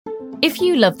If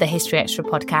you love the History Extra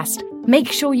podcast,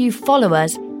 make sure you follow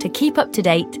us to keep up to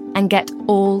date and get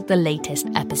all the latest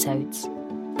episodes.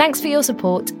 Thanks for your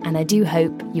support, and I do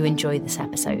hope you enjoy this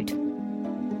episode.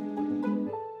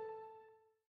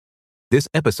 This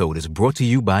episode is brought to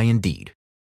you by Indeed.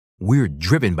 We're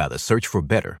driven by the search for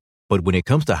better, but when it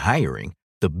comes to hiring,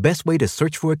 the best way to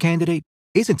search for a candidate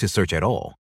isn't to search at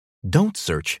all. Don't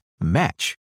search,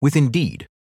 match with Indeed.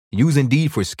 Use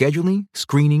Indeed for scheduling,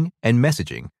 screening, and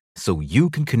messaging so you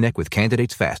can connect with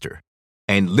candidates faster.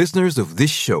 And listeners of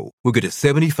this show will get a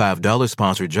 $75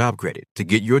 sponsored job credit to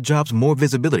get your jobs more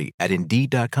visibility at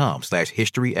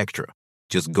Indeed.com/HistoryExtra.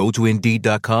 Just go to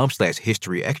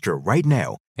Indeed.com/HistoryExtra right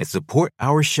now and support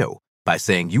our show by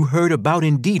saying you heard about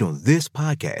Indeed on this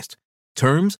podcast.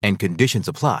 Terms and conditions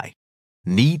apply.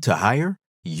 Need to hire?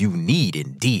 You need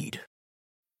Indeed.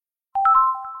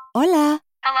 Hola.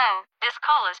 Hello, this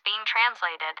call is being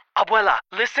translated. Abuela,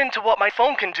 listen to what my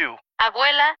phone can do.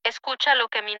 Abuela, escucha lo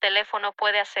que mi teléfono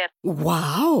puede hacer.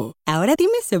 ¡Wow! Ahora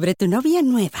dime sobre tu novia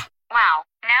nueva. Wow,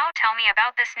 now tell me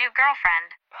about this new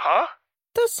girlfriend. Huh?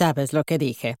 Tú sabes lo que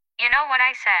dije. You know what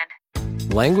I said.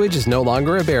 Language is no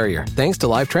longer a barrier thanks to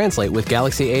Live Translate with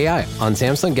Galaxy AI on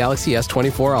Samsung Galaxy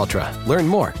S24 Ultra. Learn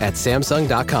more at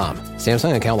Samsung.com.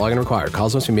 Samsung account login required.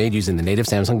 Calls must be made using the native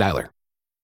Samsung dialer.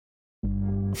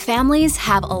 Families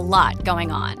have a lot going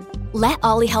on. Let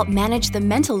Ollie help manage the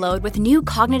mental load with new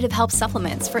cognitive help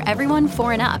supplements for everyone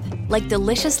 4 and up, like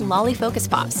delicious Lolly Focus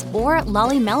Pops or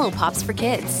Lolly Mellow Pops for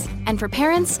kids. And for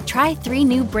parents, try 3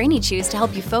 new Brainy Chews to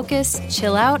help you focus,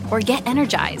 chill out, or get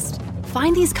energized.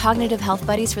 Find these cognitive health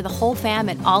buddies for the whole fam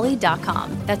at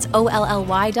ollie.com. That's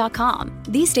OLLY.com.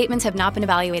 These statements have not been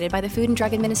evaluated by the Food and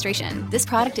Drug Administration. This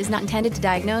product is not intended to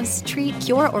diagnose, treat,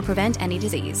 cure, or prevent any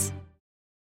disease.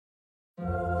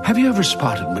 Have you ever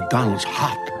spotted McDonald's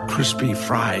hot, crispy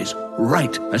fries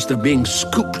right as they're being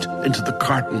scooped into the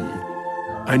carton?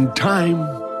 And time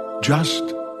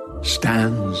just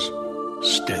stands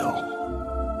still.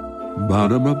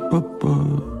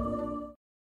 Ba-da-ba-ba-ba.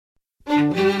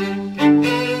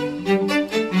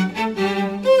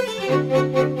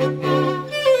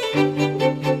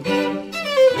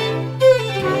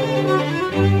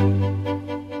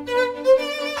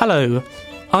 Hello,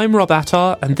 I'm Rob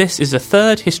Attar, and this is the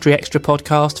third History Extra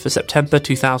podcast for September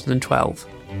 2012.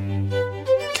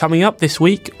 Coming up this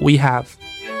week, we have...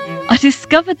 I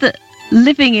discovered that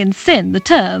living in sin, the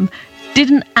term,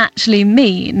 didn't actually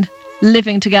mean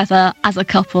living together as a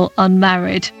couple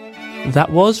unmarried.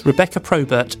 That was Rebecca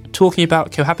Probert talking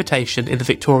about cohabitation in the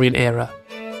Victorian era.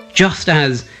 Just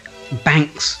as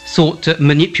banks sought to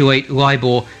manipulate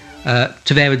LIBOR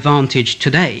to their advantage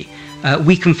today,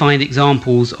 we can find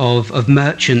examples of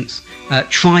merchants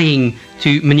trying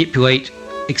to manipulate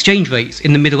exchange rates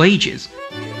in the Middle Ages.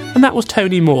 And that was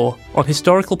Tony Moore on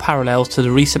historical parallels to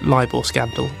the recent LIBOR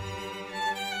scandal.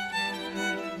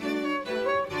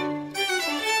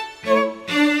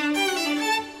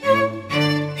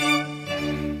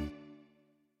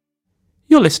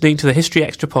 You're listening to the History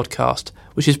Extra podcast,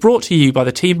 which is brought to you by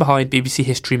the team behind BBC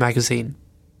History magazine.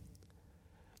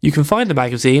 You can find the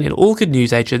magazine in all good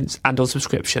newsagents and on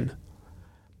subscription.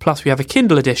 Plus, we have a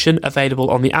Kindle edition available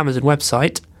on the Amazon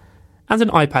website and an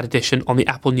iPad edition on the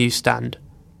Apple newsstand.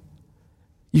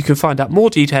 You can find out more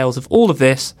details of all of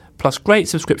this, plus great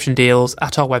subscription deals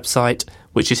at our website,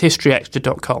 which is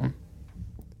historyextra.com.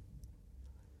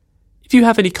 If you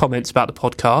have any comments about the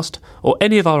podcast or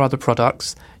any of our other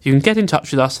products, you can get in touch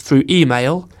with us through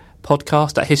email,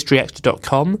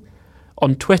 podcast@historyextra.com,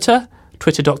 on Twitter,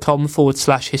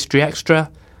 twitter.com/historyextra,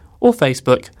 or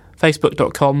Facebook,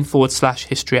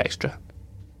 facebook.com/historyextra.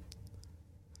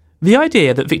 The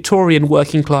idea that Victorian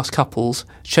working-class couples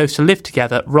chose to live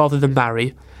together rather than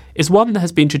marry is one that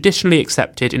has been traditionally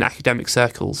accepted in academic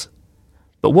circles.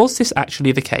 But was this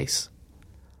actually the case?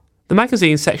 The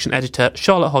magazine's section editor,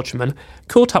 Charlotte Hodgman,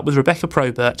 caught up with Rebecca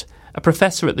Probert, a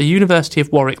professor at the University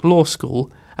of Warwick Law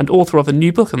School and author of a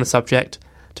new book on the subject,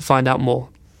 to find out more.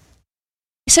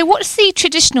 So what's the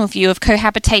traditional view of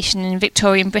cohabitation in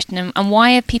Victorian Britain, and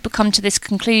why have people come to this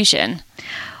conclusion?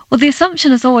 Well, the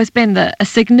assumption has always been that a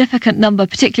significant number,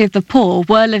 particularly of the poor,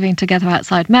 were living together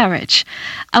outside marriage.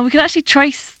 And we can actually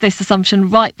trace this assumption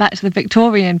right back to the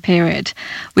Victorian period.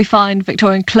 We find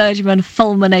Victorian clergymen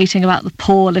fulminating about the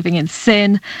poor living in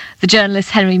sin, the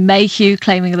journalist Henry Mayhew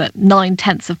claiming that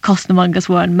 9/10 of costermongers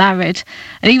were unmarried,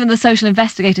 and even the social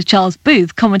investigator Charles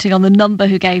Booth commenting on the number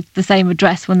who gave the same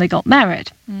address when they got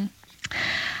married.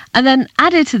 And then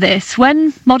added to this,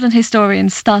 when modern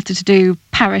historians started to do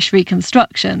parish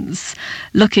reconstructions,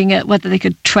 looking at whether they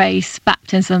could trace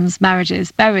baptisms,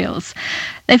 marriages, burials,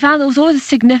 they found there was always a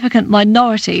significant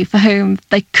minority for whom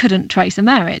they couldn't trace a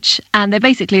marriage. And they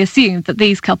basically assumed that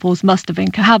these couples must have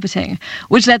been cohabiting,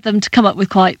 which led them to come up with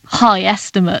quite high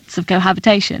estimates of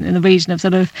cohabitation in the region of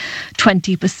sort of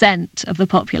 20% of the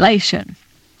population.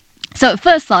 So at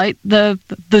first sight, there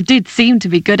did seem to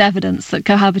be good evidence that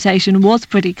cohabitation was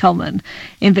pretty common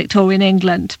in Victorian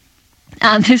England.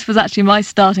 And this was actually my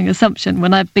starting assumption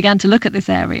when I began to look at this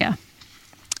area.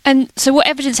 And so what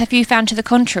evidence have you found to the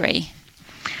contrary?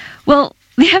 Well,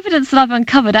 the evidence that I've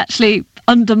uncovered actually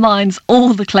undermines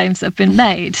all the claims that have been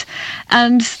made.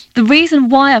 And the reason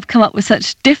why I've come up with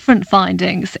such different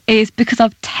findings is because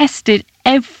I've tested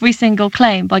every single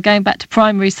claim by going back to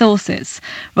primary sources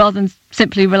rather than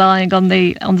simply relying on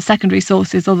the secondary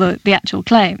sources or the actual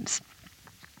claims.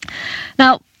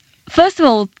 Now, first of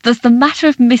all, there's the matter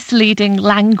of misleading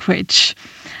language.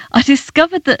 I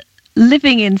discovered that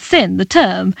living in sin, the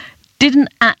term, didn't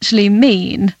actually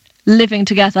mean living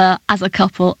together as a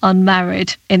couple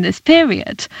unmarried in this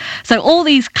period. So all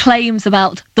these claims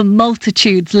about the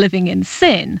multitudes living in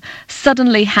sin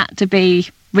suddenly had to be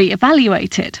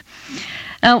re-evaluated.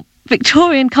 Now,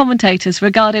 Victorian commentators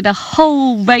regarded a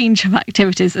whole range of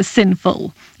activities as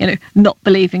sinful, not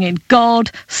believing in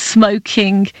God,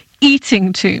 smoking,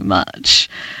 eating too much.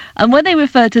 And when they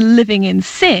referred to living in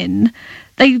sin,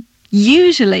 they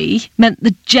usually meant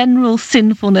the general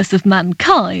sinfulness of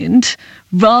mankind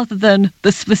rather than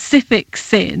the specific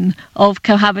sin of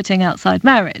cohabiting outside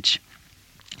marriage.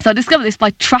 So I discovered this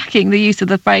by tracking the use of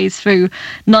the phrase through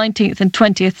 19th and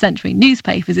 20th century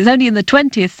newspapers. It's only in the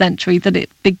 20th century that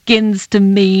it begins to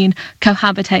mean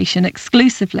cohabitation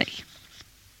exclusively.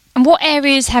 And what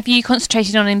areas have you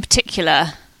concentrated on in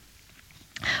particular?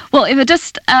 Well, if I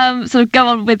just sort of go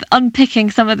on with unpicking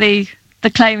some of the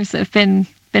claims that have been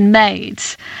made,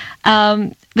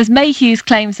 there's Mayhew's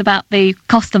claims about the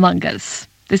costermongers,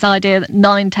 this idea that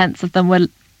 9/10 of them were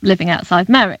living outside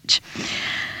marriage.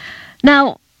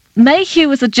 Now, Mayhew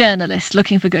was a journalist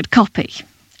looking for good copy,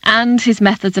 and his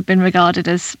methods have been regarded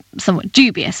as somewhat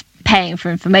dubious, paying for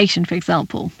information, for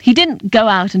example. He didn't go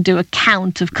out and do a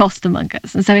count of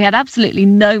costermongers, and so he had absolutely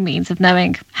no means of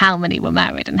knowing how many were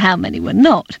married and how many were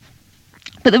not.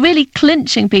 But the really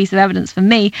clinching piece of evidence for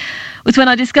me was when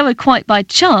I discovered quite by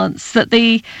chance that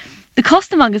the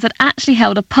costermongers had actually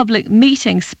held a public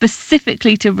meeting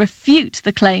specifically to refute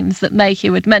the claims that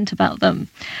Mayhew had meant about them.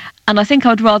 And I think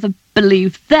I'd rather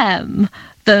believe them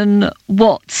than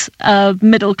what a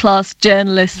middle-class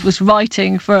journalist was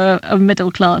writing for a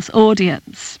middle-class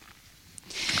audience.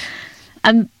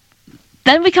 And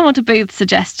then we come on to Booth's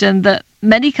suggestion that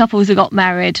many couples who got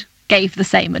married gave the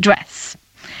same address.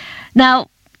 Now,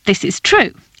 this is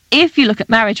true. If you look at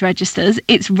marriage registers,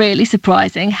 it's really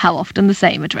surprising how often the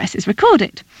same address is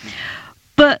recorded.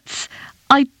 But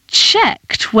I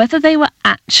checked whether they were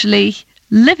actually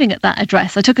living at that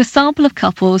address. I took a sample of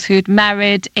couples who'd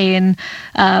married in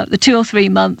the 2 or 3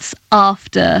 months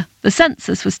after the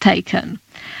census was taken.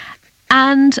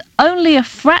 And only a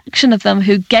fraction of them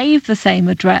who gave the same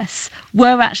address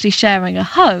were actually sharing a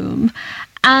home.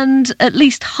 And at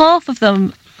least half of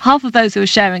those who were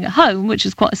sharing a home, which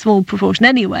is quite a small proportion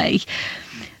anyway,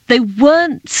 they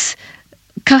weren't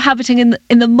cohabiting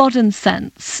in the modern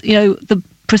sense. The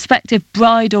prospective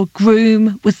bride or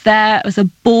groom was there as a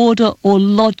boarder or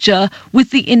lodger with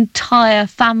the entire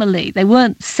family. They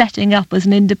weren't setting up as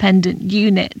an independent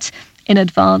unit in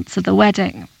advance of the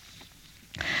wedding.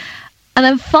 And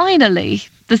then finally,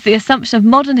 there's the assumption of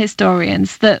modern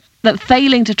historians that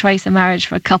failing to trace a marriage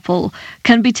for a couple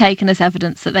can be taken as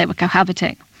evidence that they were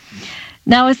cohabiting.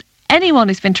 Now, as anyone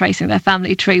who's been tracing their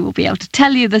family tree will be able to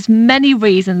tell you, there's many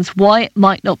reasons why it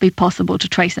might not be possible to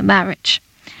trace a marriage.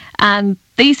 And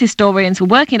these historians were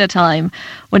working at a time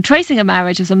when tracing a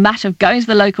marriage was a matter of going to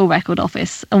the local record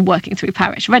office and working through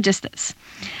parish registers.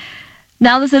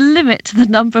 Now, there's a limit to the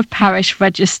number of parish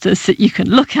registers that you can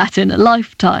look at in a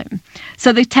lifetime.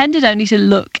 So they tended only to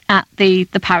look at the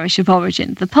parish of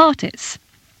origin, the parties,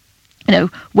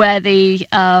 where the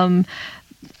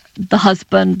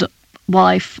husband,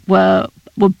 wife were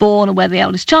born and where the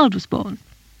eldest child was born.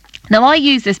 Now, I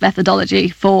use this methodology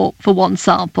for one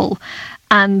sample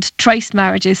and traced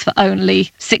marriages for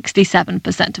only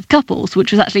 67% of couples,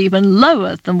 which was actually even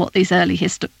lower than what these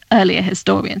earlier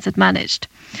historians had managed.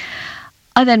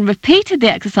 I then repeated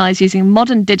the exercise using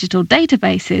modern digital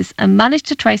databases and managed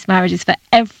to trace marriages for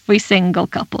every single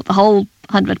couple, the whole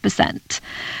 100%.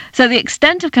 So the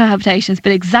extent of cohabitation has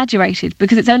been exaggerated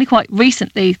because it's only quite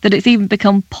recently that it's even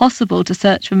become possible to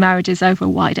search for marriages over a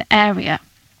wider area.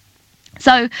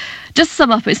 So, just to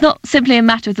sum up, it's not simply a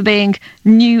matter of there being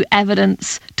new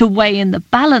evidence to weigh in the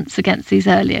balance against these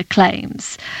earlier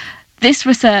claims. This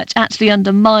research actually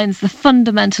undermines the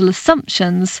fundamental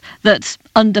assumptions that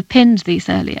underpinned these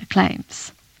earlier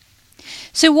claims.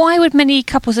 So why would many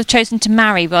couples have chosen to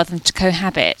marry rather than to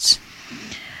cohabit?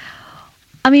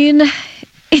 I mean,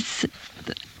 it's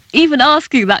even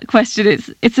asking that question,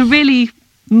 it's a really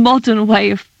modern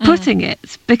way of putting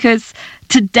it, because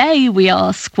today we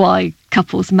ask why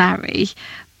couples marry,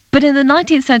 but in the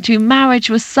 19th century marriage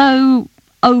was so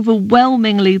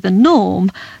overwhelmingly the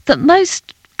norm that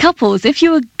most couples, if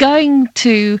you were going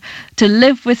to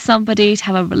live with somebody, to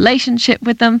have a relationship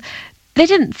with them, they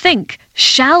didn't think,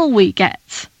 shall we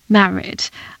get married?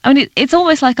 I mean, it's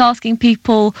almost like asking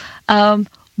people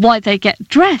why they get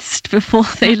dressed before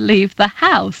they leave the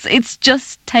house. It's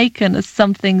just taken as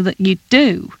something that you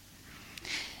do.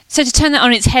 So to turn that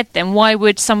on its head then, why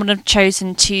would someone have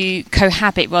chosen to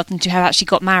cohabit rather than to have actually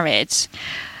got married?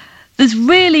 There's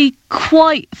really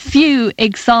quite few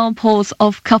examples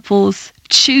of couples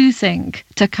choosing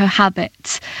to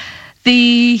cohabit.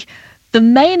 The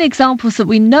main examples that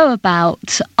we know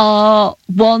about are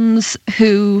ones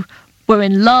who were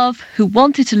in love, who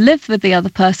wanted to live with the other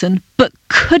person, but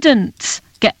couldn't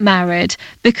get married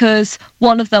because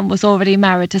one of them was already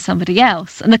married to somebody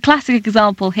else. And the classic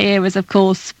example here is, of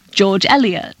course, George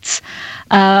Eliot,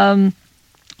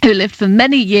 who lived for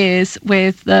many years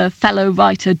with the fellow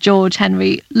writer George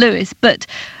Henry Lewes, but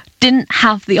didn't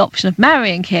have the option of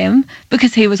marrying him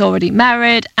because he was already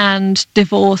married and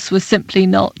divorce was simply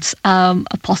not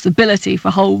a possibility for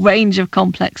a whole range of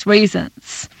complex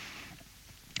reasons.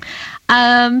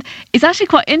 It's actually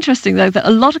quite interesting, though, that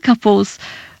a lot of couples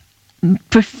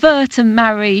prefer to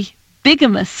marry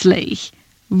bigamously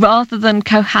rather than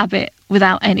cohabit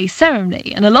without any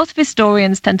ceremony. And a lot of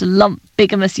historians tend to lump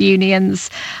bigamous unions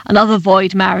and other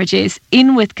void marriages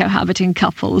in with cohabiting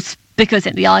couples because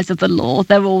in the eyes of the law,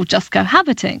 they're all just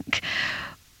cohabiting.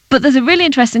 But there's a really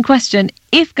interesting question.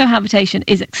 If cohabitation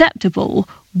is acceptable,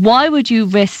 why would you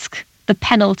risk the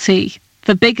penalty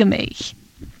for bigamy?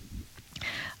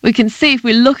 We can see if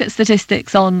we look at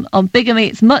statistics on bigamy,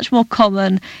 it's much more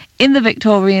common in the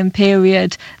Victorian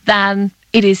period than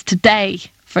it is today,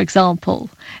 for example.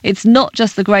 It's not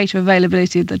just the greater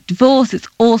availability of the divorce, it's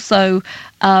also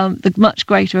the much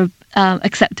greater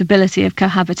acceptability of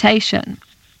cohabitation.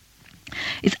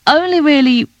 It's only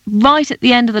really right at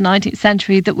the end of the 19th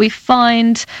century that we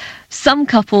find some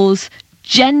couples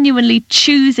genuinely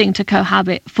choosing to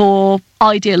cohabit for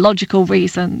ideological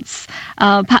reasons,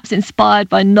 perhaps inspired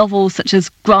by novels such as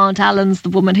Grant Allen's The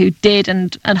Woman Who Did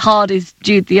and Hardy's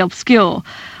Jude the Obscure.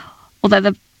 Although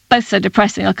they're both so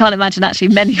depressing, I can't imagine actually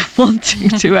many wanting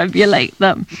to emulate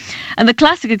them. And the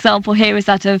classic example here is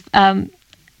that of,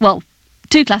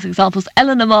 two classic examples,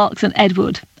 Eleanor Marx and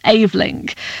Edward Aveling,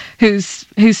 whose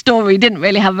story didn't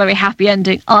really have a very happy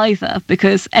ending either,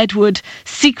 because Edward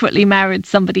secretly married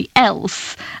somebody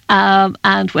else,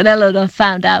 and when Eleanor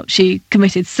found out, she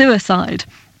committed suicide.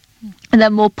 And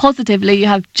then more positively, you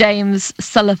have James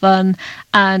Sullivan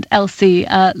and Elsie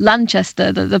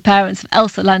Lanchester, the parents of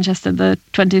Elsa Lanchester, the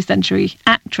 20th century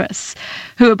actress,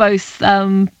 who are both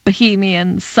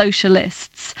bohemian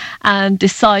socialists and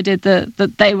decided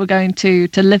that they were going to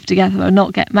live together and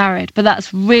not get married. But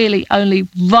that's really only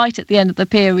right at the end of the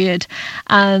period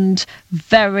and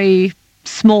very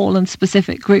small and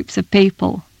specific groups of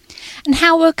people. And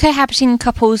how were cohabiting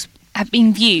couples have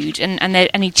been viewed and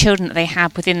any children that they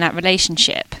had within that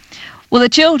relationship? Well, the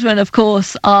children, of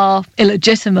course, are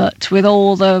illegitimate with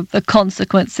all the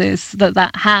consequences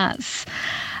that has.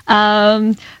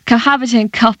 Cohabiting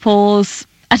couples,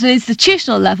 at an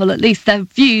institutional level at least, they're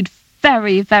viewed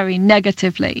very, very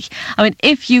negatively. I mean,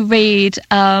 if you read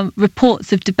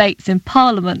reports of debates in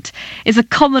Parliament, it's a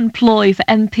common ploy for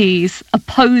MPs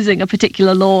opposing a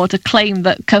particular law to claim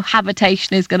that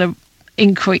cohabitation is going to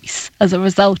increase as a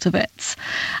result of it.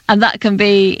 And that can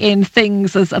be in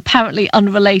things as apparently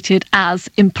unrelated as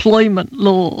employment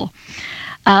law.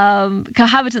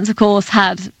 Cohabitants, of course,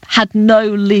 had no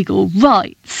legal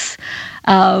rights.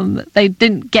 They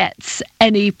didn't get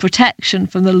any protection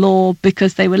from the law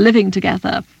because they were living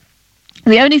together.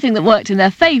 The only thing that worked in their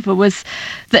favour was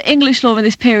that English law in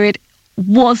this period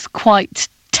was quite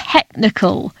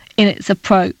technical in its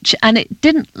approach, and it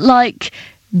didn't like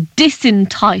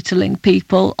disentitling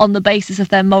people on the basis of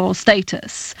their moral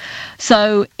status.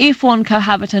 So if one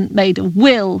cohabitant made a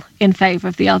will in favour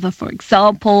of the other, for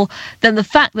example, then the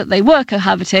fact that they were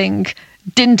cohabiting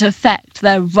didn't affect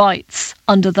their rights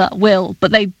under that will,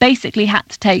 but they basically had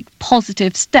to take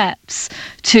positive steps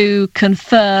to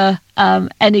confer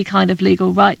any kind of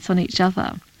legal rights on each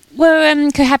other.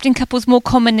 Were cohabiting couples more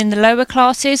common in the lower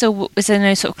classes, or was there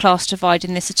no sort of class divide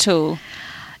in this at all?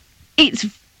 It's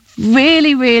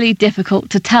really, really difficult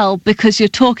to tell because you're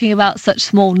talking about such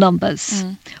small numbers.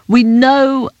 We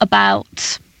know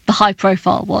about the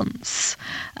high-profile ones.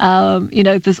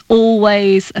 There's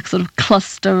always a sort of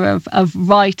cluster of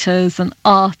writers and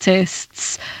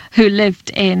artists who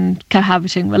lived in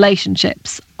cohabiting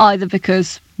relationships, either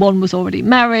because one was already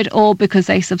married or because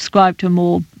they subscribed to a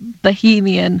more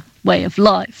bohemian way of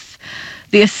life.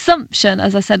 The assumption,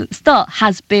 as I said at the start,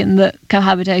 has been that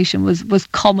cohabitation was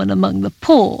common among the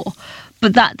poor,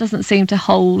 but that doesn't seem to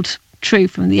hold true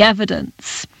from the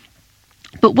evidence.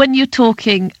 But when you're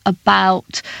talking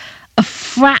about a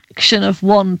fraction of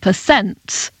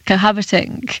 1%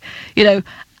 cohabiting,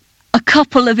 a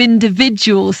couple of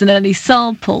individuals in any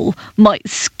sample might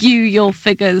skew your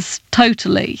figures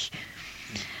totally.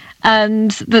 And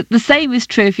the same is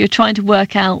true if you're trying to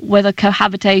work out whether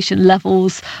cohabitation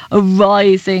levels are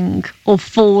rising or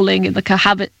falling in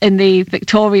the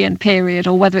Victorian period,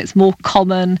 or whether it's more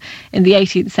common in the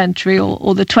 18th century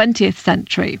or the 20th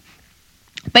century.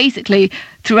 Basically,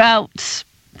 throughout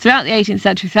the 18th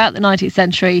century, throughout the 19th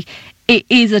century, it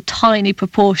is a tiny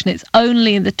proportion. It's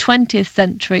only in the 20th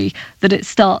century that it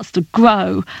starts to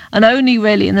grow, and only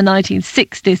really in the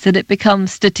 1960s that it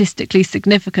becomes statistically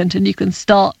significant and you can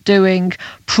start doing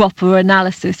proper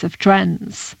analysis of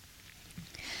trends.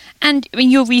 And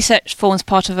your research forms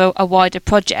part of a wider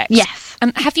project. Yes.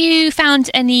 Have you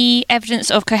found any evidence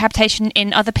of cohabitation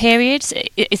in other periods?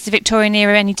 Is the Victorian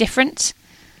era any different?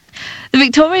 The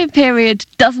Victorian period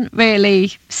doesn't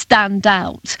really stand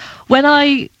out. When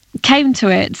I came to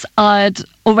it, I'd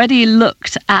already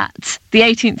looked at the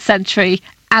 18th century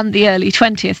and the early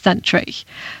 20th century.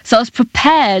 So I was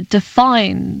prepared to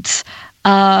find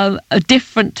a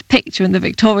different picture in the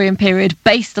Victorian period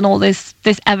based on all this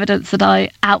evidence that I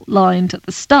outlined at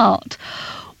the start.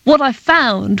 What I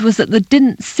found was that there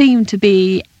didn't seem to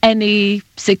be any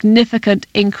significant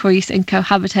increase in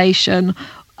cohabitation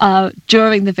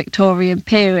during the Victorian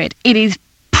period. It is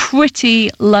pretty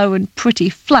low and pretty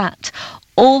flat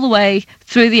all the way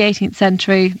through the 18th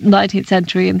century, 19th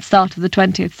century and start of the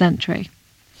 20th century.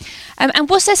 And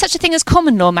was there such a thing as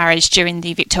common law marriage during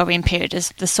the Victorian period as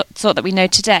the sort that we know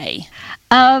today?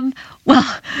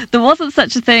 Well, there wasn't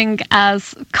such a thing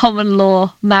as common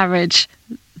law marriage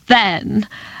then.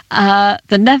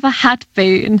 There never had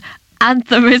been, and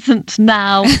there isn't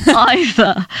now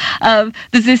either.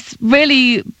 There's this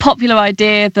really popular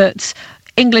idea that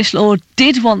English law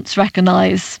did once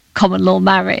recognise common law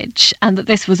marriage and that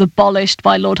this was abolished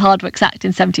by Lord Hardwicke's Act in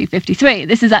 1753.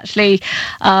 This is actually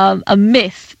a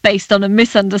myth based on a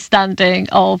misunderstanding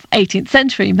of 18th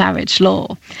century marriage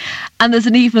law. And there's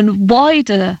an even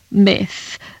wider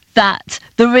myth that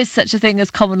there is such a thing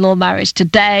as common law marriage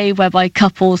today, whereby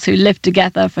couples who live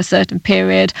together for a certain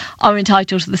period are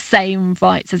entitled to the same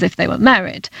rights as if they were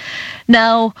married.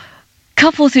 Now,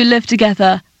 couples who live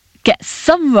together get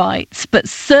some rights, but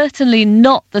certainly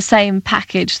not the same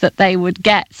package that they would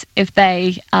get if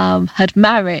they had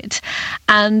married.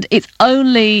 And it's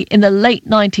only in the late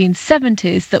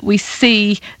 1970s that we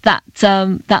see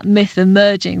that myth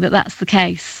emerging, that's the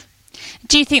case.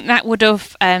 Do you think that would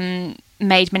have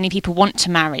made many people want to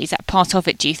marry? Is that part of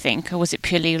it, do you think? Or was it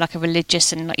purely like a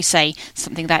religious and, like you say,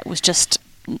 something that was just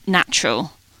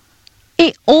natural?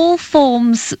 It all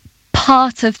forms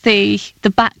part of the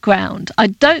background. I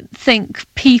don't think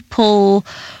people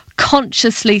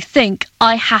consciously think,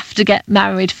 I have to get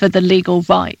married for the legal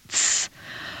rights.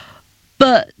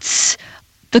 But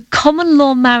the common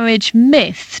law marriage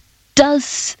myth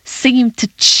does seem to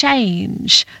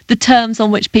change the terms on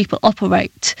which people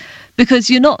operate, because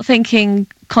you're not thinking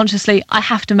consciously, I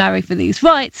have to marry for these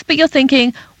rights, but you're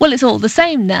thinking, well, it's all the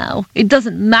same now. It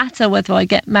doesn't matter whether I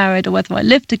get married or whether I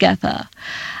live together.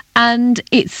 And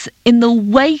it's in the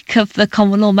wake of the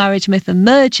common law marriage myth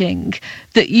emerging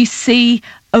that you see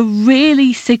a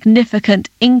really significant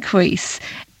increase,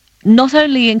 not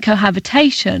only in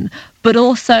cohabitation, but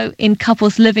also in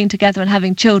couples living together and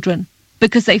having children,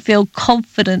 because they feel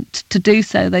confident to do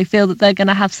so. They feel that they're going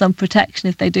to have some protection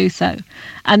if they do so.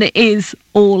 And it is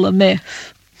all a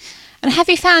myth. And have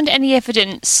you found any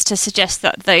evidence to suggest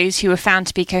that those who were found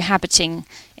to be cohabiting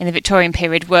in the Victorian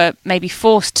period were maybe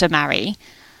forced to marry,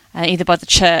 either by the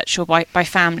church or by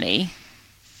family?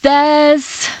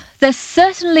 There's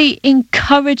certainly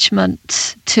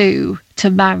encouragement to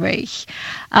marry.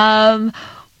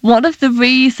 One of the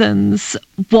reasons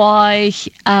why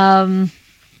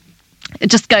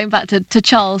just going back to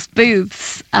Charles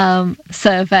Booth's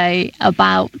survey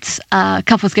about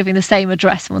couples giving the same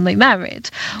address when they married,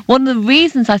 one of the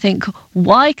reasons I think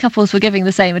why couples were giving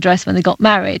the same address when they got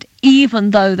married,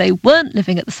 even though they weren't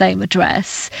living at the same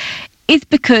address, is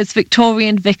because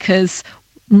Victorian vicars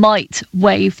might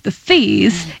waive the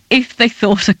fees if they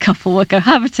thought a couple were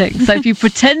cohabiting. So if you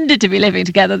pretended to be living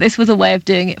together, this was a way of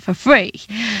doing it for free.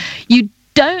 You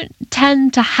don't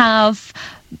tend to have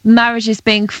marriages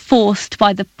being forced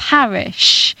by the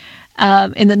parish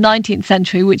in the 19th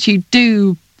century, which you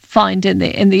do find in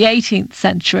the 18th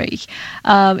century.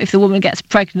 If the woman gets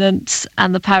pregnant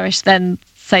and the parish then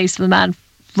says to the man,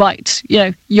 right,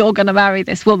 you're going to marry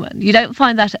this woman. You don't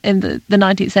find that in the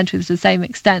 19th century to the same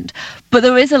extent. But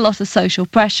there is a lot of social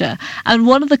pressure. And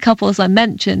one of the couples I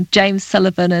mentioned, James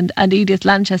Sullivan and Edith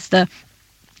Lanchester,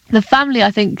 the family,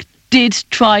 I think, did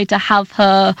try to have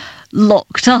her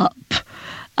locked up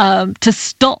to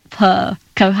stop her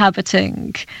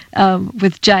cohabiting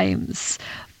with James.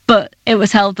 But it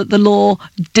was held that the law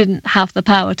didn't have the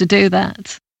power to do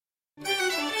that.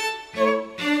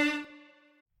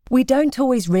 We don't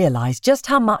always realise just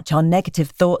how much our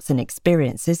negative thoughts and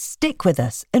experiences stick with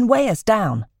us and weigh us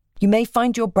down. You may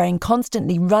find your brain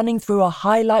constantly running through a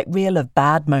highlight reel of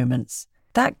bad moments.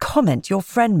 That comment your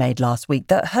friend made last week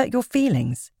that hurt your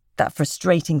feelings. That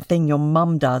frustrating thing your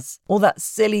mum does. Or that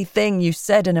silly thing you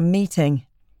said in a meeting.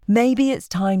 Maybe it's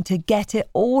time to get it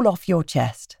all off your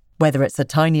chest. Whether it's a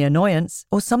tiny annoyance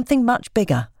or something much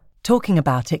bigger, talking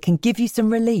about it can give you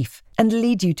some relief and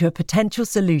lead you to a potential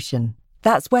solution.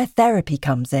 That's where therapy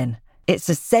comes in. It's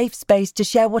a safe space to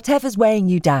share whatever's weighing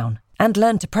you down and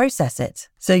learn to process it,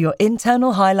 so your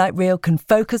internal highlight reel can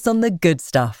focus on the good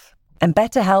stuff. And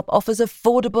BetterHelp offers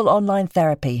affordable online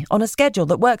therapy on a schedule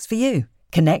that works for you.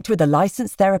 Connect with a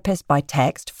licensed therapist by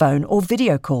text, phone, or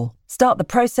video call. Start the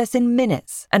process in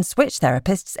minutes and switch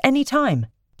therapists anytime.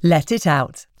 Let it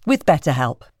out with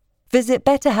BetterHelp. Visit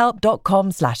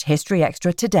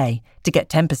betterhelp.com/historyextra today to get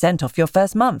 10% off your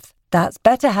first month. That's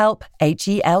BetterHelp,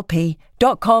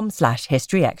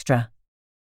 HELP.com/historyextra.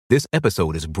 This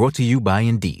episode is brought to you by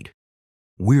Indeed.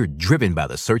 We're driven by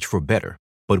the search for better,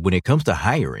 but when it comes to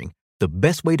hiring, the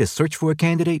best way to search for a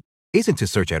candidate isn't to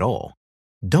search at all.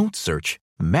 Don't search,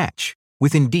 match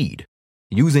with Indeed.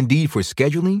 Use Indeed for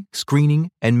scheduling, screening,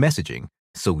 and messaging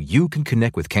so you can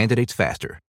connect with candidates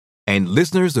faster. And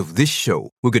listeners of this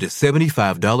show will get a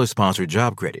 $75 sponsored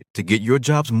job credit to get your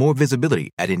jobs more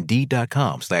visibility at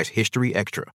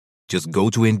Indeed.com/historyextra. Just go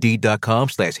to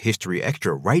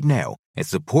Indeed.com/historyextra right now and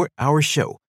support our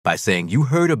show by saying you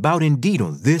heard about Indeed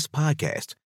on this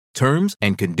podcast. Terms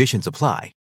and conditions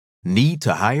apply. Need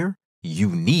to hire? You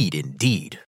need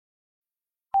Indeed.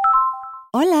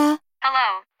 Hola.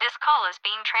 Hello, this call is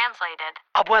being translated.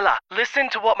 Abuela, listen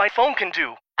to what my phone can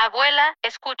do. Abuela,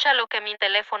 escucha lo que mi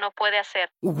teléfono puede hacer.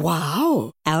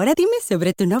 ¡Wow! Ahora dime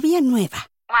sobre tu novia nueva.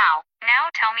 Wow, now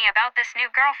tell me about this new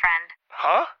girlfriend.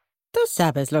 Huh? Tú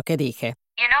sabes lo que dije.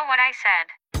 You know what I said.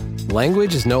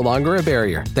 Language is no longer a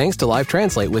barrier thanks to Live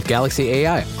Translate with Galaxy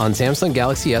AI on Samsung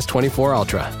Galaxy S24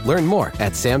 Ultra. Learn more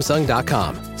at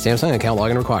Samsung.com. Samsung account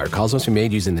login required. Calls must be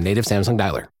made using the native Samsung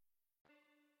dialer.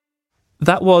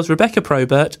 That was Rebecca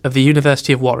Probert of the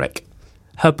University of Warwick.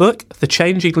 Her book, The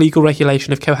Changing Legal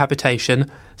Regulation of Cohabitation,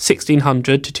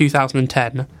 1600 to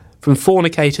 2010, From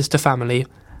Fornicators to Family,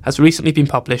 has recently been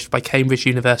published by Cambridge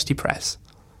University Press.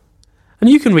 And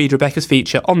you can read Rebecca's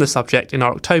feature on the subject in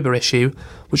our October issue,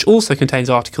 which also contains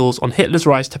articles on Hitler's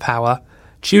rise to power,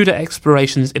 Tudor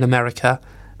explorations in America,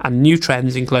 and new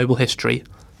trends in global history.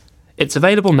 It's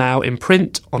available now in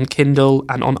print, on Kindle,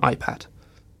 and on iPad.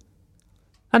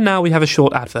 And now we have a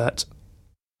short advert.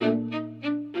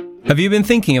 Have you been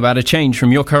thinking about a change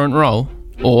from your current role?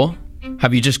 Or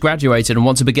have you just graduated and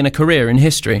want to begin a career in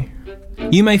history?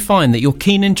 You may find that your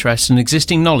keen interest and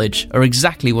existing knowledge are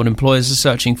exactly what employers are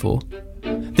searching for.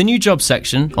 The new jobs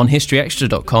section on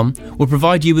historyextra.com will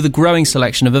provide you with a growing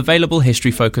selection of available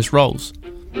history-focused roles.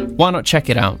 Why not check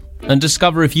it out and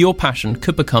discover if your passion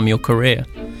could become your career?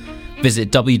 Visit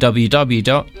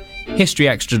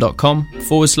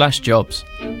www.historyextra.com/jobs.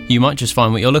 You might just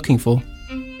find what you're looking for.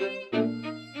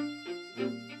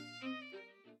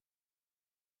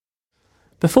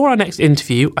 Before our next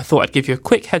interview, I thought I'd give you a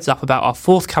quick heads up about our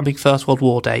forthcoming First World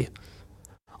War Day.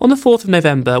 On the 4th of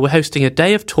November, we're hosting a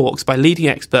day of talks by leading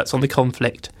experts on the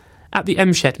conflict at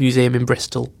the Shed Museum in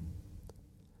Bristol.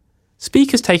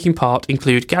 Speakers taking part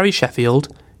include Gary Sheffield,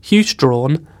 Hugh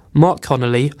Strawn, Mark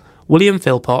Connolly, William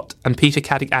Philpott and Peter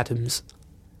Caddick-Adams.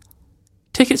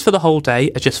 Tickets for the whole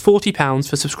day are just £40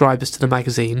 for subscribers to the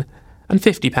magazine and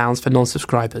 £50 for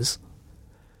non-subscribers.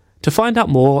 To find out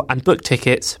more and book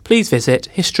tickets, please visit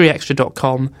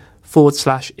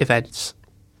historyextra.com/events.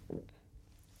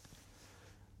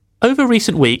 Over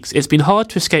recent weeks, it's been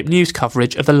hard to escape news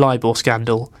coverage of the LIBOR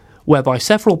scandal, whereby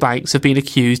several banks have been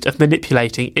accused of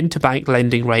manipulating interbank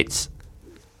lending rates.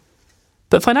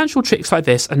 But financial tricks like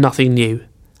this are nothing new.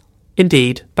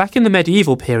 Indeed, back in the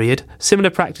medieval period, similar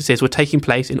practices were taking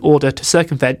place in order to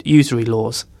circumvent usury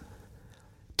laws.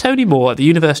 Tony Moore at the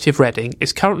University of Reading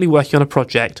is currently working on a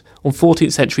project on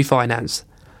 14th century finance,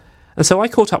 and so I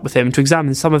caught up with him to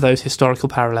examine some of those historical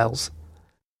parallels.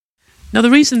 Now, the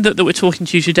reason that we're talking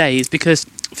to you today is because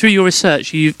through your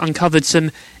research you've uncovered some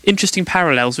interesting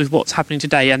parallels with what's happening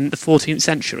today and the 14th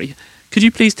century. Could you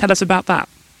please tell us about that?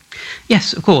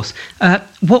 Yes, of course.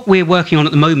 What we're working on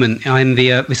at the moment, I'm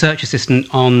the research assistant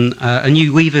on a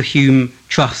new Leverhulme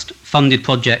Trust funded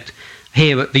project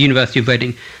here at the University of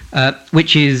Reading,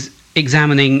 which is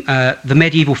examining the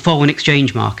medieval foreign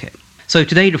exchange market. So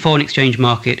today the foreign exchange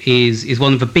market is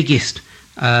one of the biggest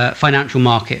financial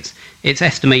markets. It's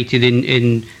estimated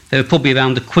in there are probably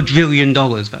around $1 quadrillion,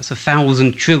 that's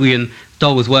 $1,000 trillion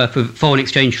worth of foreign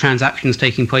exchange transactions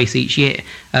taking place each year,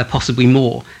 possibly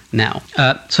more now.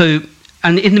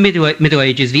 And in the Middle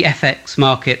Ages, the FX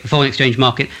market, the foreign exchange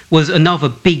market, was another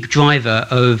big driver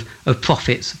of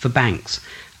profits for banks.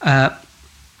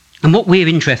 And what we're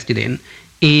interested in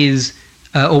is,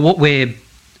 or what we're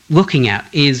looking at,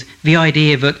 is the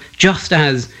idea that just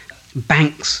as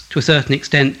banks, to a certain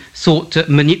extent, sought to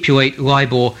manipulate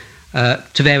LIBOR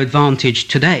to their advantage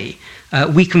today,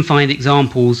 we can find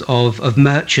examples of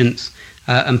merchants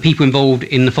and people involved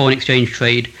in the foreign exchange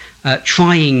trade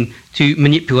trying to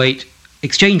manipulate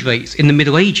exchange rates in the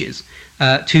Middle Ages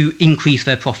to increase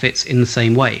their profits in the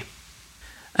same way.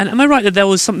 And am I right that there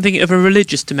was something of a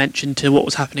religious dimension to what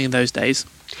was happening in those days?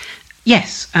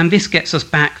 Yes, and this gets us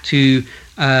back to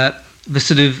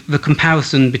the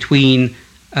comparison between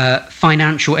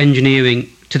financial engineering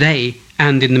today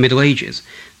and in the Middle Ages.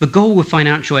 The goal of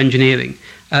financial engineering,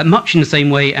 much in the same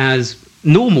way as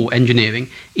normal engineering,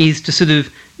 is to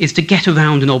get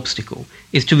around an obstacle,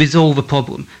 is to resolve a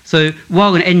problem. So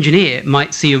while an engineer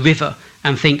might see a river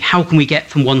and think, how can we get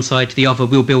from one side to the other,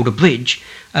 we'll build a bridge,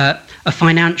 a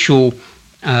financial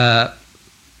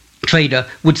trader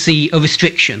would see a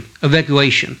restriction, a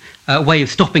regulation, a way of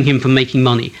stopping him from making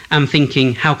money and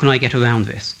thinking, how can I get around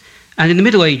this? And in the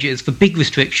Middle Ages, the big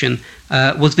restriction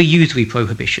was the usury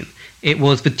prohibition. It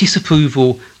was the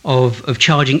disapproval of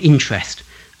charging interest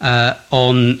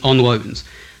on loans.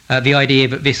 The idea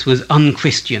that this was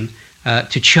unchristian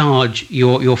to charge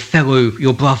your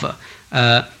brother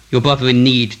in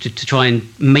need to try and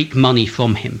make money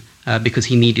from him because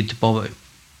he needed to borrow.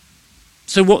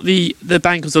 So what the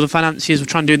bankers or the financiers were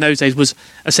trying to do in those days was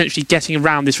essentially getting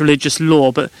around this religious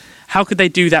law, but how could they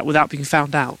do that without being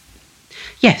found out?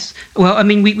 Yes. Well, I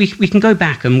mean, we can go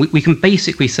back and we can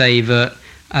basically say that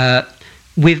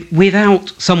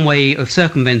without some way of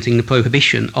circumventing the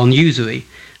prohibition on usury,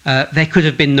 there could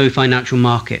have been no financial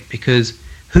market, because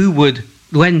who would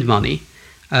lend money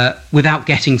without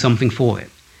getting something for it,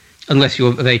 unless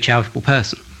you're a very charitable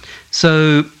person?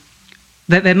 So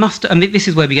there must, I mean, this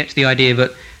is where we get to the idea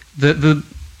that the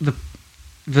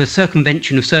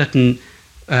circumvention of certain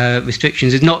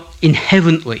restrictions is not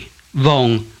inherently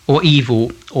wrong or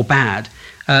evil or bad.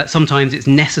 Sometimes it's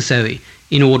necessary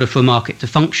in order for a market to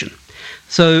function.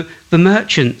 So the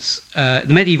merchants, the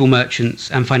medieval merchants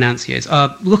and financiers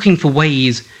are looking for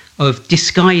ways of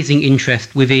disguising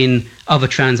interest within other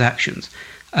transactions.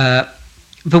 The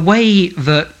way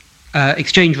that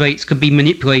exchange rates could be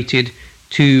manipulated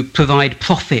to provide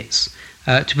profits,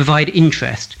 to provide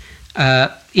interest,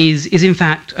 is in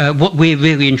fact what we're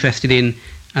really interested in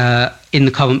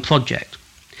the current project.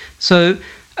 So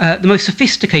the most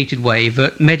sophisticated way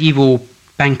that medieval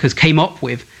bankers came up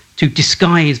with to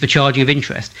disguise the charging of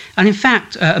interest, and in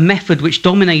fact a method which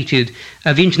dominated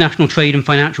the international trade and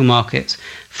financial markets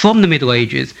from the Middle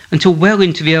Ages until well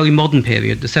into the early modern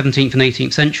period, the 17th and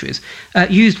 18th centuries,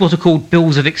 used what are called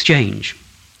bills of exchange.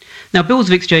 Now, bills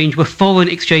of exchange were foreign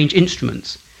exchange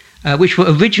instruments which were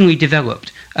originally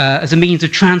developed as a means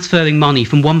of transferring money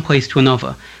from one place to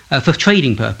another for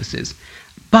trading purposes,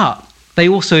 but they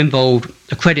also involved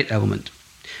a credit element.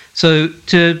 So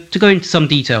to go into some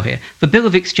detail here, the bill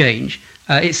of exchange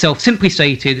itself simply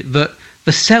stated that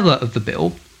the seller of the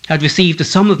bill had received a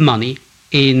sum of money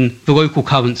in the local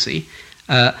currency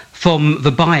from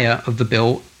the buyer of the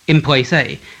bill in place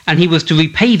A, and he was to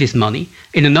repay this money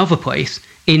in another place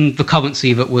in the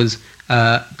currency that was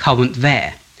current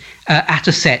there at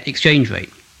a set exchange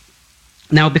rate.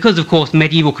 Now, because, of course,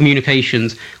 medieval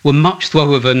communications were much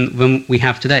slower than we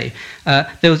have today,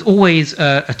 there was always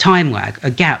a time lag, a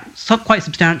gap, quite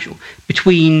substantial,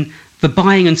 between the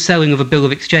buying and selling of a bill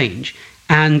of exchange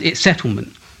and its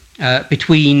settlement,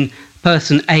 between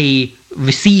person A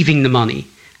receiving the money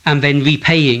and then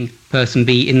repaying person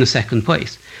B in the second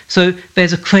place. So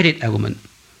there's a credit element.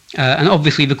 And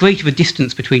obviously, the greater the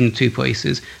distance between the two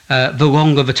places, the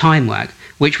longer the time lag,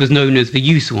 which was known as the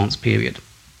usance period.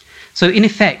 So in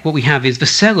effect, what we have is the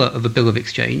seller of a bill of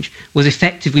exchange was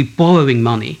effectively borrowing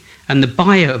money, and the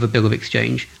buyer of a bill of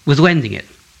exchange was lending it.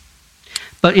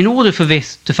 But in order for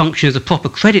this to function as a proper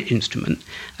credit instrument,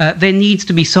 there needs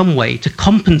to be some way to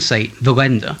compensate the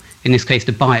lender, in this case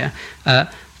the buyer,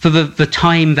 for the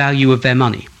time value of their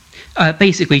money,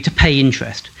 basically to pay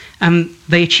interest. And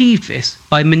they achieved this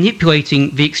by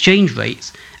manipulating the exchange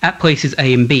rates at places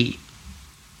A and B.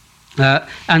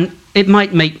 And it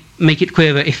might make it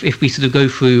clearer if we sort of go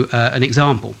through an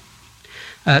example.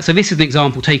 So this is an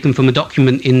example taken from a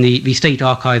document in the State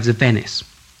Archives of Venice.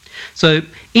 So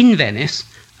in Venice,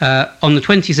 on the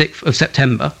 26th of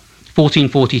September,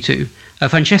 1442,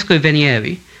 Francesco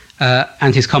Venieri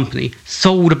and his company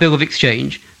sold a bill of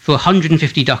exchange for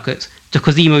 150 ducats to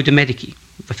Cosimo de' Medici,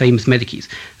 the famous Medicis,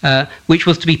 which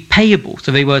was to be payable.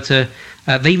 So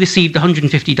they received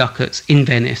 150 ducats in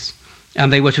Venice,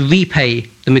 and they were to repay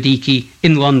the Medici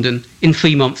in London in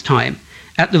 3 months' time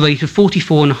at the rate of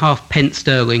 44.5 pence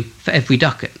sterling for every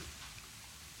ducat.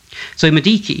 So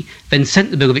Medici then sent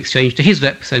the bill of exchange to his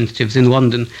representatives in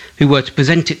London, who were to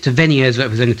present it to Venier's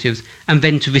representatives and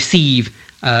then to receive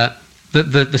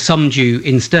the sum due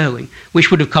in sterling,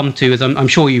 which would have come to, as I'm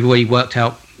sure you've already worked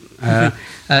out,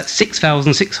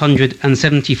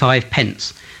 6,675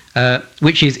 pence,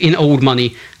 which is in old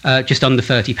money just under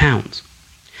 £30.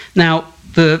 Now,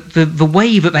 the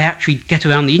way that they actually get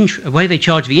around the way they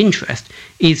charge the interest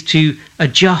is to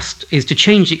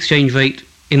change the exchange rate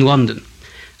in London.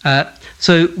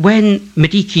 So when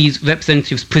Medici's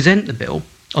representatives present the bill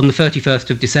on the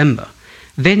 31st of December,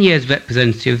 Venier's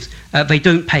representatives, they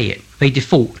don't pay it. They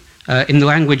default. In the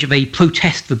language, they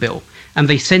protest the bill, and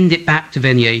they send it back to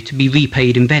Venier to be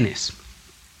repaid in Venice.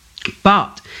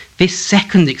 But this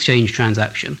second exchange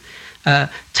transaction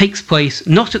takes place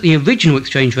not at the original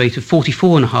exchange rate of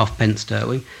 44.5 pence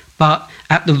sterling, but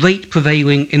at the rate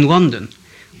prevailing in London,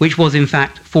 which was in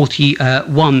fact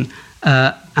 41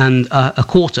 and a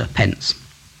quarter pence.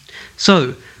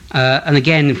 So, and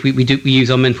again, if we use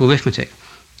our mental arithmetic,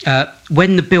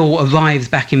 when the bill arrives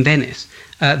back in Venice,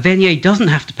 Venier doesn't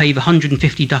have to pay the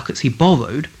 150 ducats he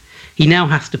borrowed. He now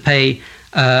has to pay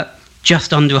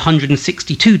just under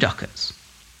 162 ducats.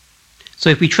 So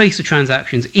if we trace the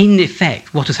transactions, in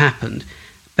effect, what has happened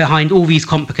behind all these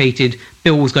complicated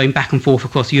bills going back and forth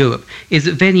across Europe is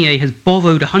that Venier has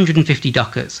borrowed 150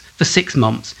 ducats for 6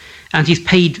 months, and he's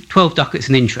paid 12 ducats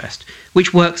in interest,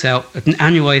 which works out at an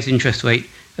annualised interest rate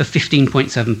of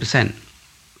 15.7%.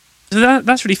 So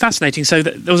that's really fascinating. So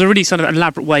there was a really sort of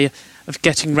elaborate way of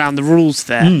getting around the rules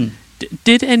there.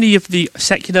 Did any of the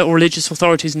secular or religious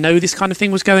authorities know this kind of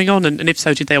thing was going on, and if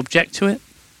so, did they object to it?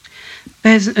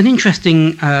 There's an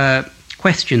interesting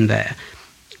question there,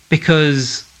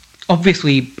 because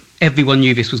obviously everyone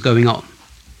knew this was going on.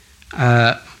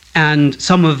 And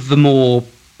some of the more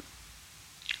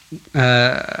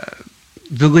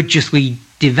religiously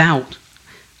devout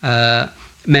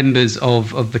members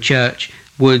of the church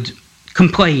would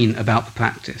complain about the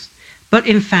practice. But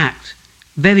in fact,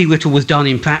 very little was done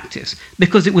in practice,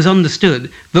 because it was understood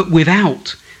that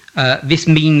without this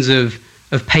means of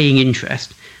paying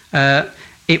interest, there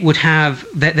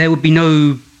would be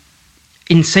no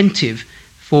incentive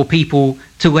for people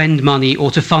to lend money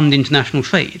or to fund international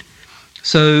trade.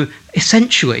 So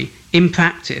essentially, in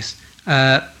practice,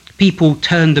 people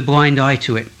turned a blind eye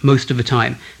to it most of the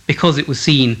time because it was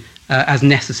seen as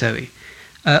necessary.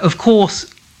 Of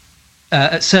course,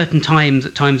 at certain times,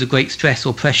 at times of great stress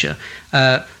or pressure,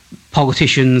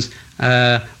 politicians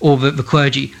or the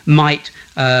clergy might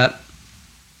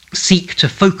seek to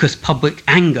focus public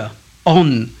anger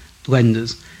on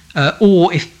lenders,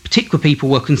 or if particular people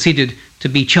were considered to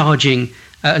be charging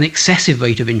an excessive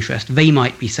rate of interest, they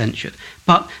might be censured.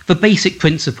 But the basic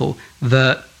principle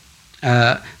that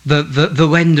the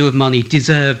lender of money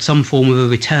deserved some form of a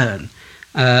return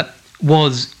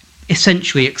was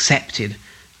essentially accepted,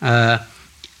 at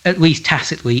least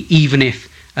tacitly, even if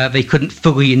they couldn't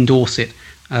fully endorse it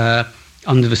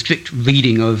under the strict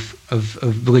reading of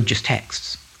religious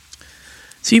texts.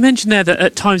 So you mentioned there that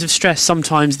at times of stress,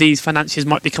 sometimes these financiers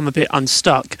might become a bit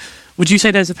unstuck. Would you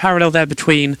say there's a parallel there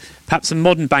between perhaps the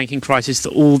modern banking crisis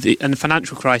and the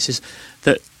financial crisis,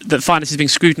 that finance is being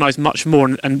scrutinised much more,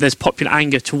 and there's popular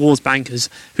anger towards bankers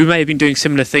who may have been doing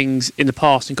similar things in the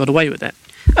past and got away with it?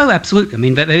 Oh, absolutely. I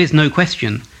mean, there is no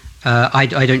question. I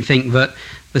don't think that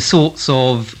the sorts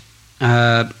of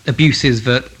abuses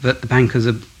that the bankers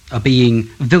are being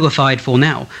vilified for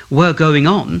now were going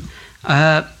on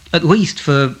at least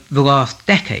for the last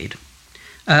decade.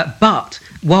 But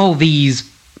while these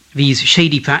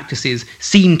shady practices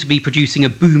seem to be producing a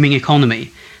booming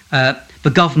economy,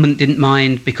 the government didn't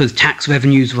mind because tax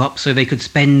revenues were up, so they could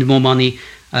spend more money,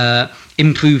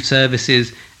 improve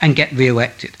services, and get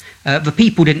re-elected. The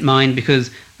people didn't mind because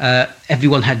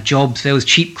everyone had jobs. There was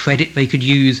cheap credit they could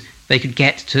use. They could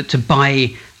get to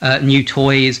buy new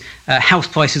toys. House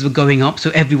prices were going up, so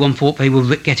everyone thought they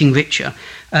were getting richer.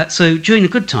 So during the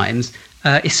good times,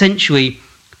 essentially,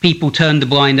 people turned a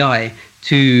blind eye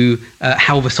to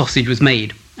how the sausage was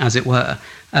made, as it were.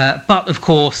 But, of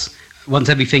course, once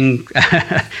everything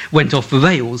went off the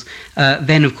rails,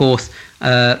 then, of course,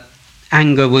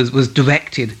 anger was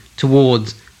directed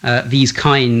towards these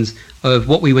kinds of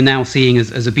what we were now seeing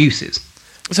as abuses.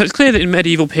 So it's clear that in the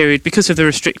medieval period, because of the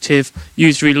restrictive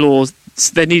usury laws,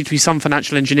 there needed to be some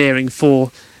financial engineering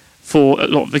for a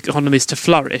lot of economies to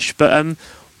flourish. But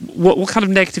what kind of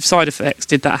negative side effects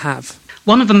did that have?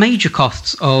 One of the major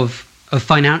costs of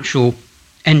financial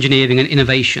engineering and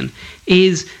innovation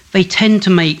is they tend to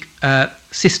make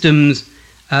systems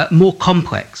more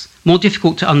complex, more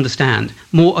difficult to understand,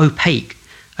 more opaque.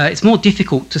 It's more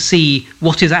difficult to see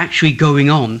what is actually going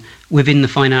on within the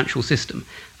financial system.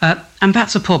 And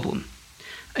that's a problem.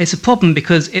 It's a problem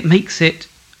because it makes it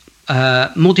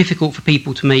more difficult for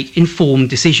people to make informed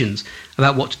decisions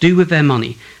about what to do with their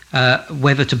money,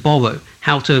 whether to borrow,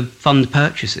 how to fund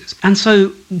purchases. And so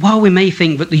while we may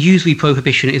think that the usury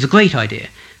prohibition is a great idea,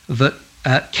 that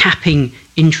capping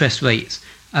interest rates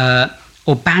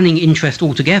or banning interest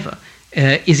altogether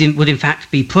would in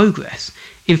fact be progress,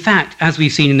 in fact, as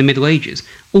we've seen in the Middle Ages,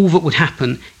 all that would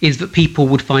happen is that people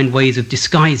would find ways of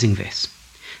disguising this.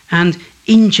 And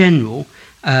in general,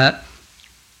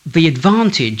 the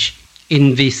advantage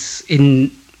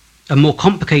in a more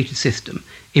complicated system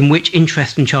in which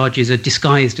interest and charges are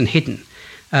disguised and hidden,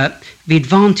 the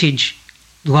advantage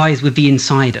lies with the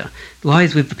insider,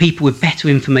 lies with the people with better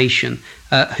information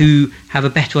who have a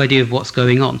better idea of what's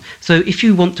going on. So if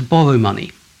you want to borrow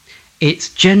money,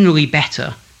 it's generally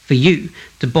better for you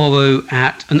to borrow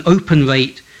at an open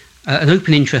rate, an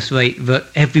open interest rate that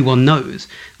everyone knows,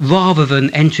 rather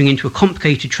than entering into a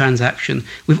complicated transaction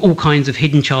with all kinds of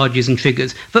hidden charges and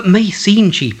triggers that may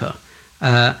seem cheaper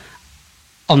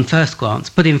on first glance,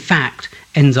 but in fact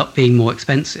ends up being more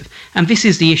expensive. And this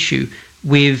is the issue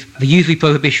with the usury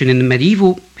prohibition in the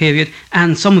medieval period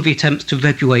and some of the attempts to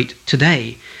regulate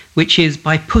today, which is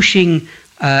by pushing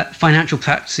financial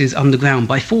practices underground,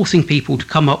 by forcing people to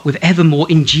come up with ever more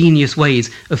ingenious ways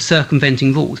of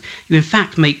circumventing rules. You in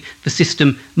fact make the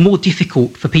system more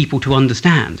difficult for people to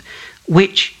understand,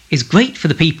 which is great for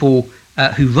the people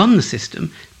who run the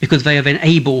system, because they are then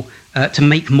able to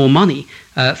make more money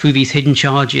through these hidden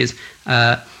charges,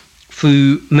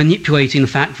 through manipulating the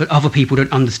fact that other people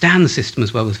don't understand the system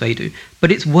as well as they do.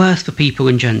 But it's worse for people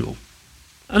in general.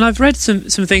 And I've read some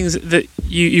things that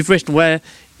you've written where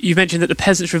you mentioned that the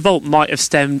peasants' revolt might have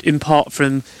stemmed in part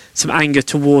from some anger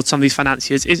towards some of these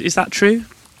financiers. Is that true?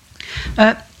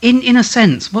 In a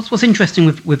sense, what's interesting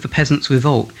with the peasants'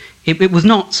 revolt, it was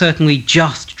not certainly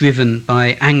just driven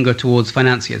by anger towards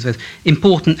financiers. There's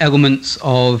important elements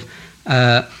of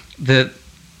the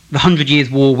 100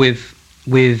 Years' War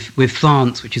with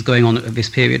France, which is going on at this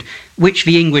period, which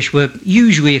the English were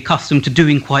usually accustomed to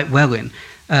doing quite well in.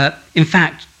 In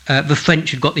fact, the French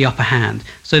had got the upper hand.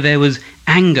 So there was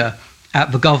anger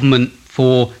at the government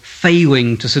for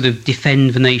failing to sort of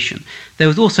defend the nation. There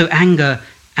was also anger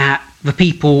at the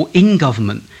people in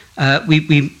government.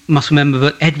 We must remember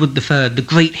that Edward III, the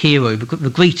great hero, the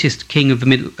greatest king of the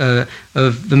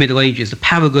Middle Ages, the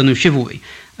paragon of chivalry,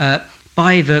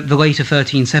 by the later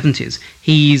 1370s,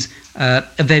 he's a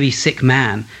very sick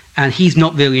man, and he's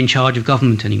not really in charge of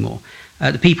government anymore.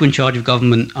 The people in charge of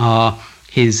government are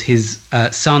his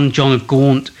son, John of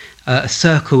Gaunt, a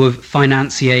circle of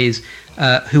financiers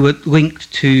who are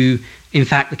linked to, in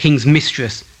fact, the king's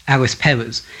mistress, Alice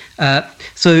Perrers.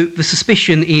 So the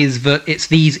suspicion is that it's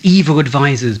these evil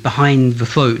advisors behind the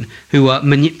throne who are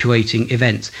manipulating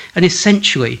events. And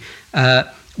essentially,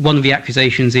 one of the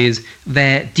accusations is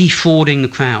they're defrauding the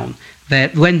crown. They're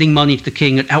lending money to the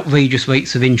king at outrageous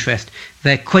rates of interest.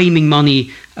 They're claiming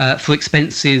money for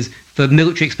expenses for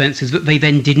military expenses that they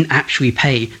then didn't actually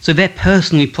pay. So they're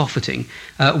personally profiting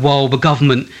while the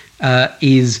government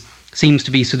seems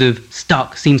to be sort of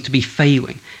stuck, seems to be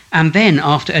failing. And then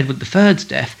after Edward III's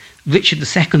death, Richard II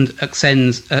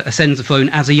ascends the throne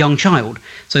as a young child.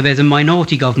 So there's a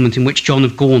minority government in which John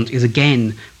of Gaunt is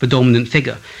again the dominant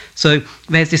figure. So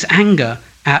there's this anger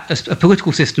at a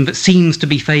political system that seems to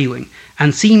be failing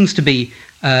and seems to be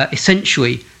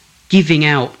essentially giving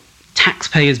out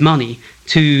taxpayers' money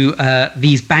to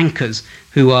these bankers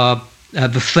who are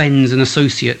the friends and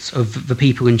associates of the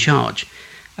people in charge.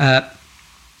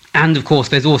 And of course,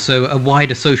 there's also a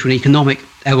wider social and economic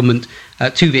element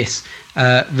to this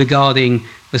regarding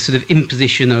the sort of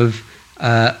imposition of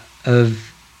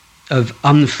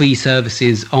unfree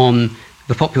services on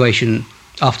the population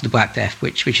after the Black Death,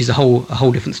 which is a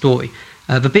whole different story.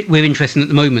 The bit we're interested in at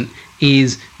the moment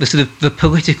is the sort of the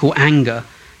political anger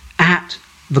at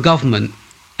the government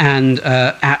and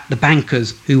at the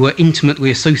bankers who were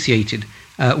intimately associated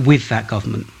with that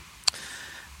government.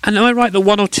 And am I right that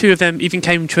one or two of them even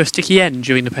came to a sticky end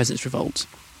during the Peasants' Revolt?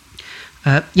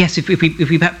 Yes, if we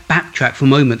backtrack for a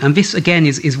moment, and this again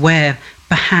is where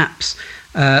perhaps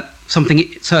an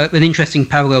interesting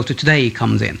parallel to today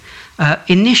comes in.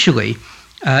 Initially,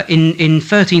 in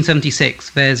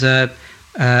 1376, there's a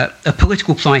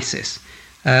political crisis,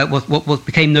 what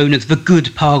became known as the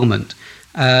Good Parliament,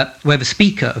 where the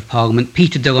Speaker of Parliament,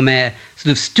 Peter de la Mare,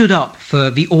 sort of stood up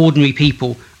for the ordinary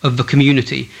people of the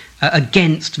community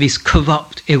against this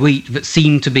corrupt elite that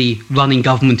seemed to be running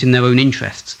government in their own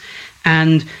interests.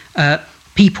 And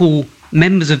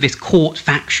members of this court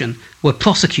faction were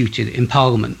prosecuted in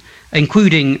Parliament,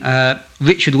 including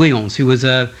Richard Lyons, who was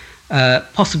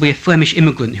possibly a Flemish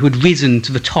immigrant who had risen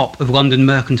to the top of London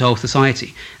mercantile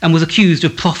society and was accused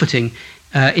of profiting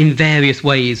in various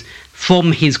ways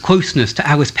from his closeness to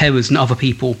Alice Perrers and other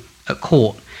people at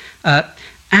court.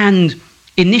 And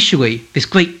initially, this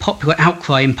great popular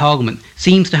outcry in Parliament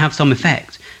seems to have some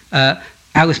effect.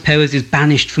 Alice Perrers is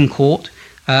banished from court.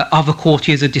 Other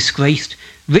courtiers are disgraced.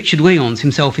 Richard Lyons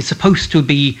himself is supposed to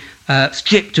be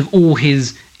stripped of all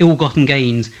his ill-gotten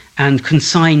gains and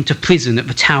consigned to prison at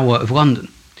the Tower of London.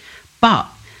 But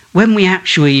when we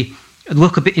actually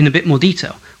look in a bit more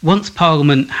detail, once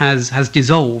Parliament has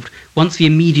dissolved, once the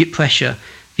immediate pressure,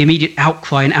 the immediate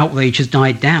outcry and outrage has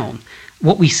died down,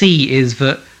 what we see is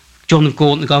that John of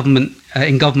Gaunt,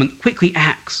 in government, quickly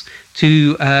acts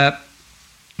to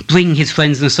bring his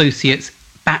friends and associates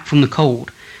back from the cold.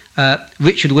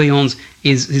 Richard Lyons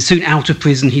is soon out of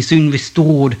prison. He's soon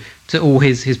restored to all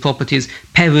his properties.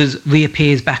 Perrers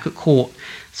reappears back at court.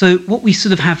 So what we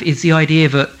sort of have is the idea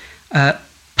that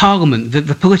Parliament,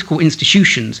 the political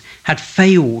institutions, had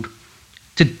failed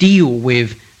to deal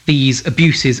with these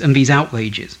abuses and these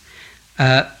outrages,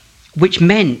 which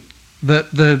meant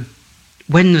that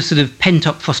when the sort of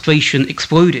pent-up frustration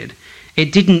exploded,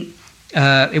 it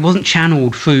wasn't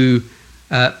channeled through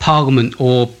Parliament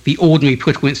or the ordinary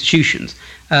political institutions.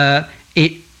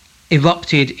 It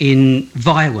erupted in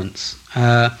violence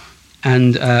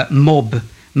and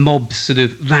mobs sort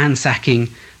of ransacking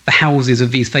the houses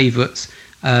of these favourites,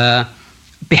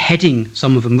 beheading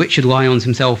some of them. Richard Lyons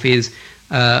himself is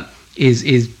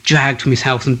dragged from his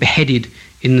house and beheaded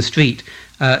in the street.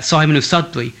 Simon of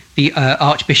Sudbury, the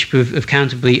Archbishop of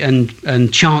Canterbury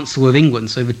and Chancellor of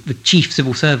England, so the chief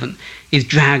civil servant, is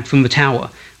dragged from the Tower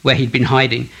where he'd been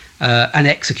hiding and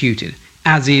executed,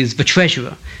 as is the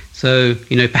Treasurer. So,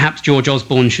 perhaps George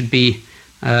Osborne should be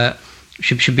a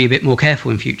bit more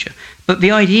careful in future. But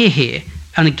the idea here,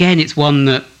 and again, it's one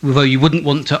that, although you wouldn't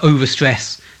want to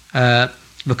overstress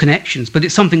the connections, but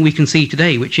it's something we can see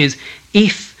today, which is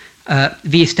if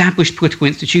the established political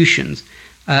institutions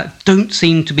don't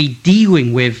seem to be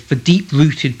dealing with the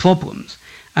deep-rooted problems,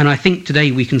 and I think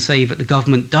today we can say that the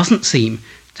government doesn't seem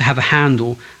to have a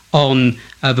handle on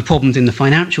the problems in the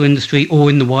financial industry or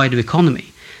in the wider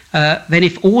economy, then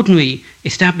if ordinary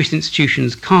established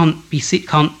institutions don't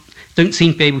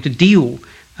seem to be able to deal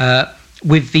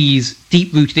with these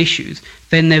deep-rooted issues,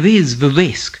 then there is the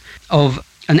risk of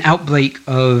an outbreak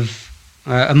of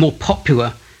a more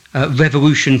popular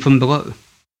revolution from below.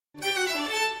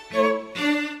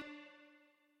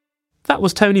 That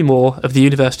was Tony Moore of the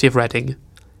University of Reading.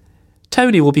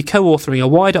 Tony will be co-authoring a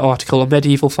wider article on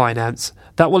medieval finance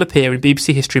that will appear in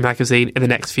BBC History magazine in the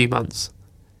next few months.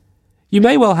 You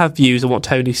may well have views on what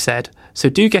Tony said, so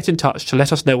do get in touch to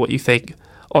let us know what you think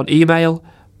on email,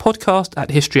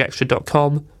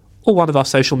 podcast@historyextra.com, or one of our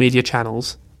social media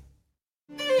channels.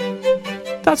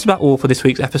 That's about all for this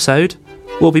week's episode.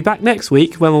 We'll be back next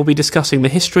week when we'll be discussing the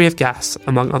history of gas,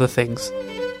 among other things.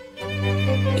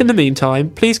 In the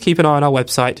meantime, please keep an eye on our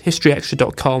website,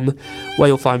 historyextra.com, where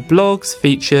you'll find blogs,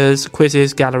 features,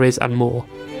 quizzes, galleries and more.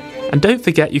 And don't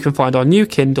forget you can find our new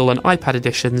Kindle and iPad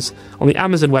editions on the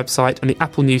Amazon website and the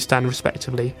Apple newsstand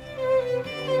respectively.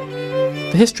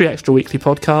 The History Extra Weekly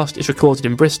podcast is recorded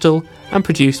in Bristol and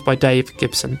produced by Dave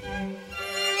Gibson.